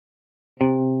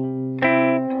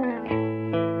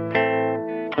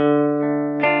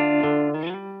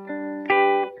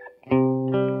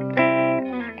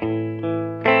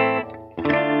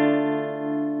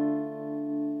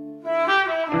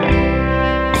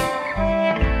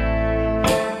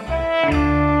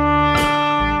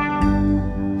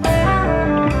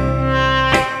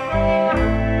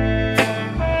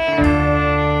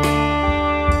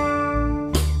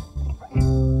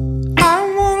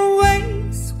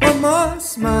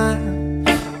smile.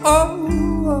 Oh,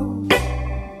 oh.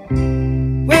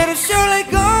 Well, it's surely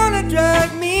gonna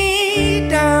drag me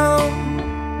down,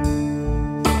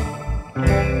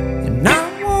 and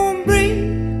I won't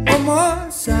breathe one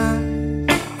more sigh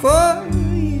for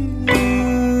you.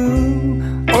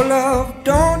 Oh, love,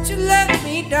 don't you let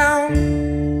me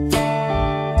down.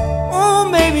 Oh,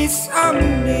 maybe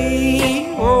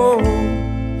someday. Oh,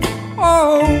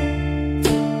 oh.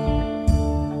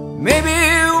 Maybe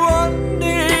one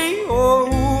day, oh,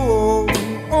 oh,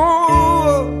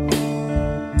 oh.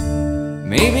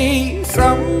 Maybe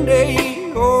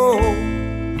someday, oh,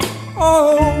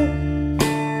 oh,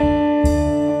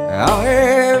 I'll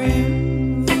have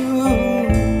you.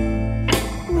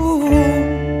 Ooh.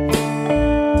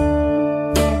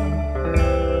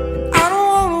 And I don't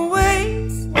wanna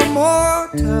waste one more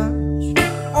touch,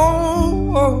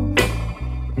 oh, oh.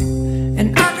 And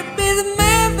I could be the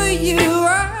man for you,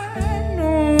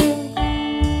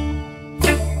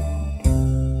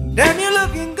 damn, you're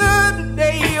looking good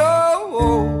today, oh,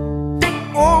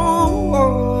 oh,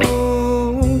 oh,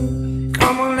 oh.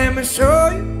 Come on, let me show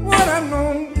you what I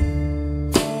know.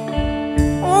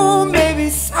 Oh, maybe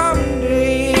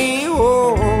someday,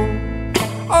 oh,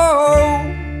 oh.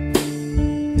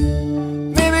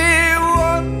 Maybe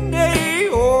one day,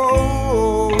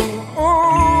 oh,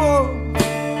 oh.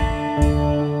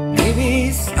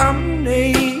 Maybe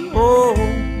someday, oh,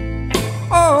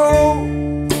 oh.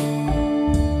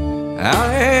 I'll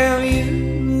have you.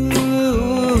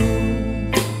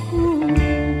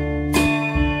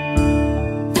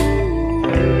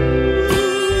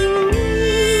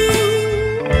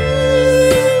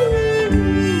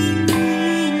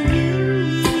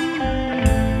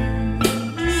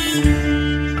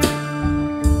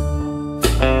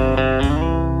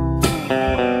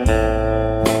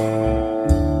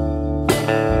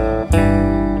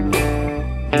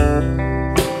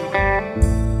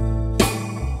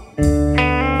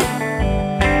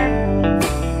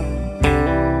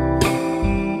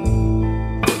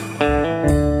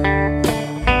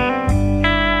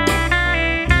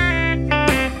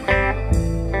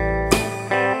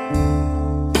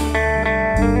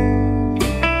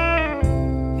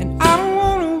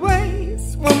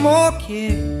 More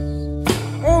kiss,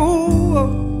 oh,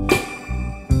 oh.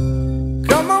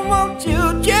 Come on, won't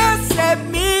you just set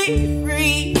me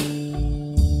free?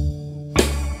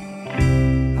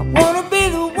 I wanna be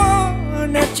the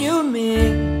one that you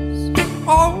miss,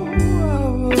 oh,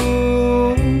 oh.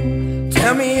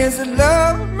 Tell me, is it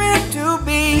love meant to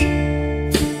be?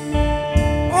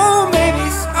 Oh, maybe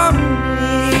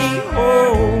someday,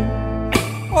 oh,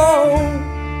 oh.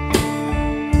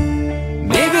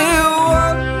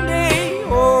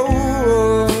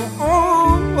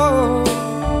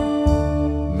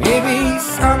 Maybe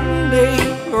someday.